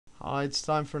Hi, it's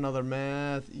time for another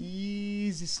math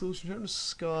easy solution. We're going to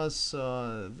discuss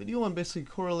a video on basically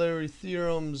corollary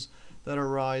theorems that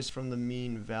arise from the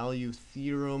mean value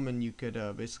theorem, and you could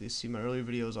basically see my earlier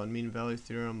videos on mean value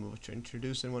theorem, which I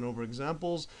introduced and went over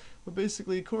examples. But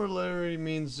basically, corollary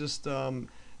means just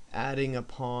adding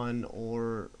upon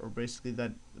or basically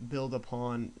that build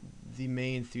upon the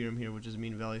main theorem here, which is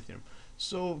mean value theorem.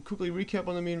 So quickly recap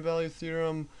on the mean value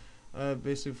theorem.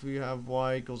 Basically, if we have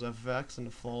y equals f of x and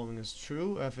the following is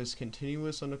true, f is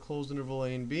continuous on the closed interval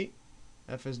a and b,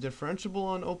 f is differentiable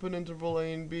on open interval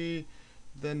a and b,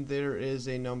 then there is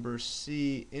a number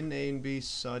c in a and b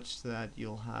such that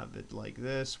you'll have it like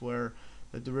this, where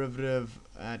the derivative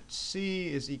at c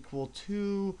is equal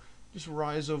to just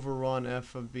rise over run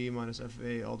f of b minus f of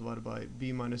a all divided by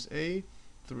b minus a.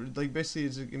 Like basically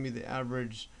it's going to be the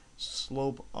average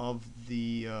slope of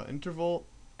the interval.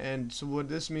 And so what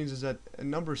this means is that a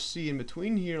number c in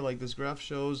between here, like this graph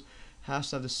shows,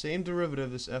 has to have the same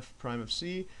derivative, this f prime of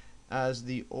c, as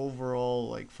the overall,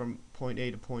 like from point A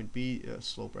to point B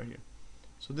slope right here.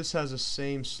 So this has the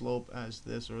same slope as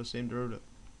this, or the same derivative.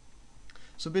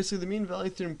 So basically the mean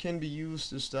value theorem can be used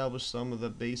to establish some of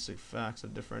the basic facts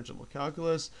of differentiable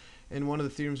calculus. And one of the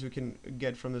theorems we can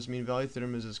get from this mean value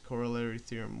theorem is this Corollary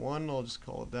Theorem 1, I'll just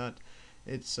call it that.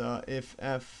 It's if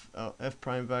f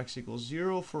prime of x equals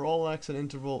 0 for all x in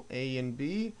interval a and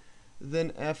b,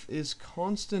 then f is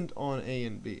constant on a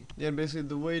and b. Yeah, basically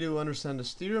the way to understand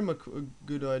this theorem, a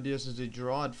good idea is to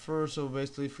draw it first. So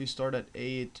basically if we start at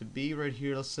a to b right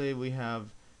here, let's say we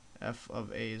have f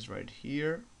of a is right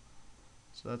here.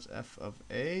 So that's f of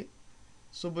a.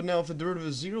 So but now if the derivative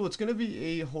is 0, it's going to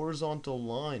be a horizontal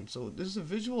line. So this is a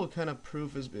visual kind of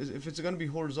proof, is if it's going to be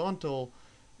horizontal,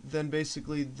 then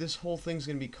basically this whole thing's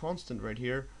going to be constant right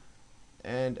here,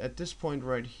 and at this point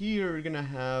right here you're going to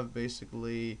have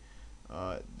basically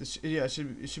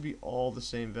it should be all the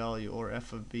same value, or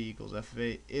f of b equals f of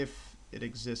a if it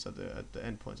exists at the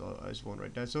endpoints. I just won't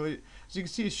write that. So as you can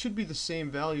see, it should be the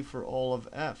same value for all of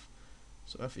f.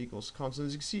 So f equals constant.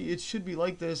 As you can see, it should be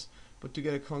like this, but to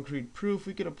get a concrete proof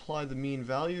we could apply the mean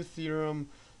value theorem.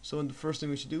 So the first thing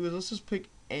we should do is let's just pick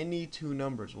any two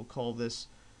numbers. We'll call this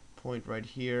point right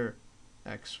here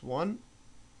x1,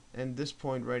 and this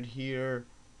point right here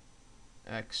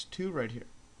x2 right here.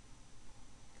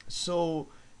 So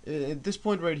at this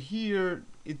point right here,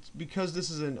 it's because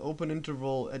this is an open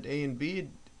interval at a and b,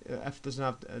 f does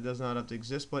not have to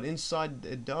exist, but inside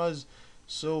it does.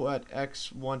 So at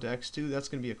x1 to x2, that's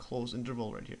going to be a closed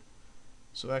interval right here.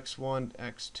 So x1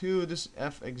 x2, this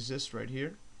f exists right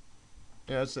here.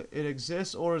 Yeah, it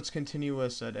exists, or it's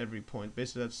continuous at every point.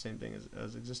 Basically that's the same thing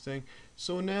as existing.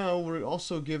 So now we're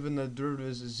also given that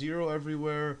derivative is 0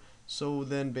 everywhere. So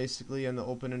then basically in the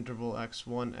open interval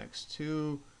x1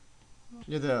 x2,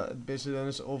 basically in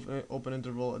this open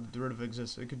interval the derivative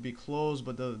exists. It could be closed,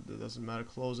 but it doesn't matter.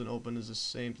 Closed and open is the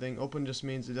same thing. Open just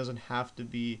means it doesn't have to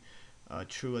be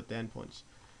true at the endpoints.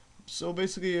 So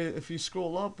basically if you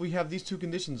scroll up, we have these two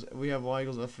conditions. We have y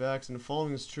equals f of x, and the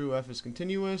following is true, f is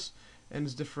continuous and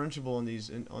is differentiable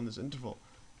on this interval.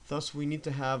 Thus we need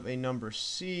to have a number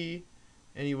c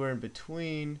anywhere in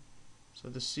between. So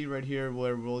the c right here,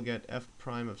 where we'll get f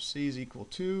prime of c is equal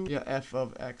to f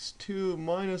of x2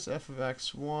 minus f of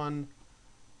x1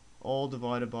 all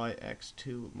divided by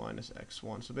x2 minus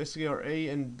x1. So basically our a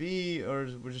and b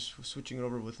we're just switching it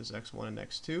over with this x1 and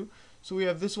x2. So we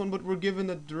have this one, but we're given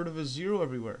that derivative is 0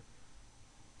 everywhere.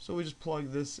 So we just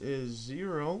plug this is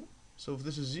 0. So if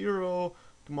this is 0,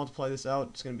 to multiply this out,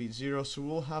 it's going to be 0. So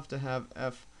we'll have to have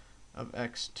f of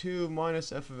x2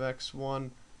 minus f of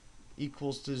x1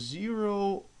 equals to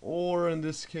 0, or in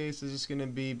this case it's just going to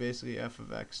be basically f of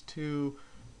x2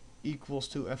 equals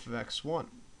to f of x1.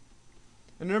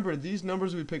 And remember, these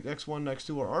numbers we picked x1 and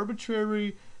x2 are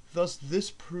arbitrary, thus this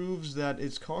proves that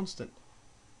it's constant.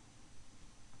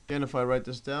 Again, if I write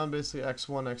this down, basically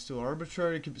x1, x2 are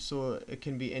arbitrary, so it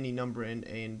can be any number in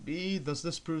a and b. Thus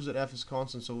this proves that f is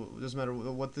constant, so it doesn't matter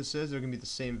what this is, they're going to be the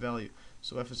same value.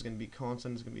 So f is going to be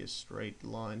constant, it's going to be a straight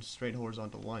line, straight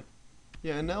horizontal line.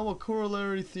 Yeah, and now a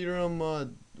corollary theorem,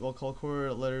 we'll call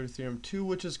Corollary Theorem 2,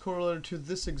 which is corollary to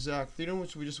this exact theorem,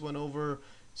 which we just went over,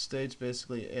 states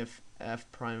basically if f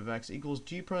prime of x equals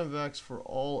g prime of x for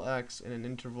all x in an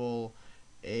interval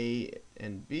a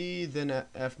and b, then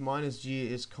f minus g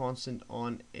is constant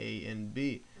on a and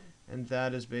b, and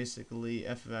that is basically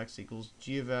f of x equals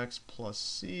g of x plus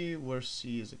c, where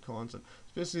c is a constant.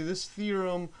 So basically this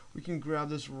theorem, we can grab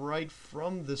this right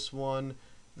from this one.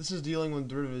 This is dealing when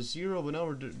derivative is 0, but now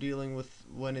we're dealing with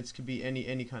when it could be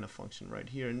any kind of function right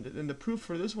here. And the proof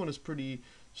for this one is pretty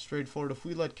straightforward. If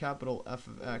we let capital F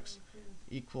of x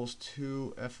equals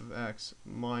 2 f of x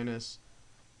minus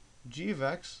g of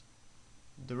x.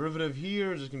 Derivative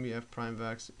here is just going to be f prime of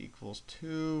x equals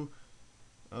 2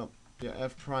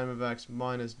 f prime of x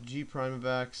minus g prime of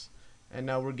x. And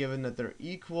now we're given that they're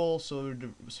equal, so we're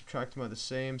subtracting by the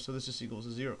same, so this just equals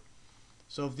to 0.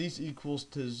 So if these equals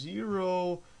to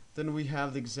 0, then we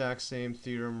have the exact same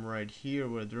theorem right here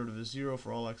where the derivative is 0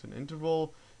 for all x in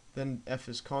interval, then f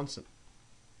is constant.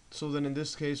 So then in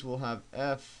this case we'll have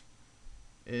f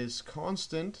is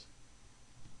constant.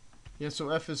 Yeah, so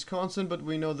f is constant, but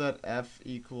we know that f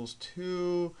equals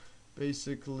 2,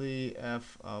 basically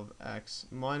f of x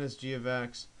minus g of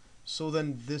x. So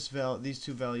then these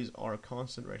two values are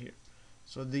constant right here.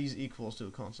 So these equals to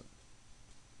a constant.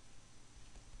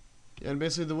 And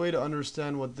basically the way to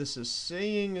understand what this is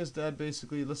saying is that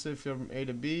basically, let's say if you're from A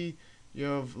to B, you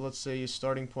have, let's say, your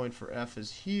starting point for f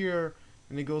is here,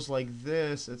 and it goes like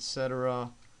this,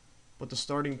 etc. But the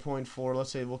starting point for,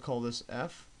 let's say, we'll call this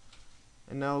f.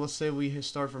 And now let's say we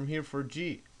start from here for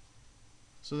g.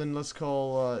 So then let's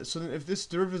call, so then if this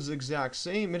derivative is the exact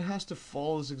same, it has to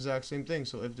follow this exact same thing.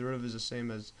 So if derivative is the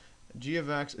same as g of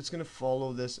x, it's going to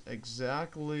follow this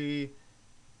exactly.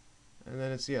 And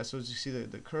then it's, yeah, so as you see,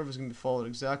 the curve is going to be followed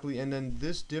exactly. And then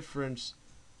this difference,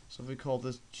 so if we call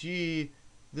this g,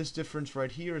 this difference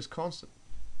right here is constant.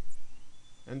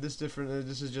 And this difference,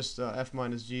 this is just f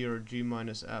minus g or g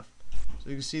minus f. So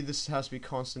you can see this has to be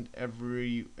constant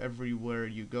everywhere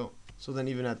you go. So then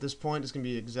even at this point, it's going to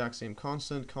be the exact same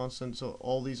constant, so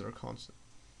all these are constant.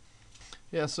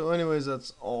 Yeah, so anyways,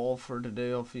 that's all for today.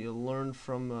 Hopefully you learned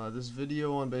from this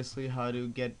video on basically how to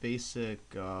get basic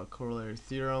corollary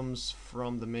theorems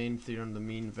from the main theorem, the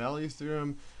mean value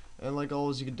theorem. And like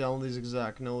always, you can download these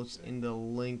exact notes in the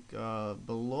link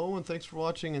below. And thanks for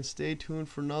watching, and stay tuned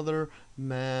for another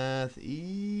math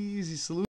easy solution.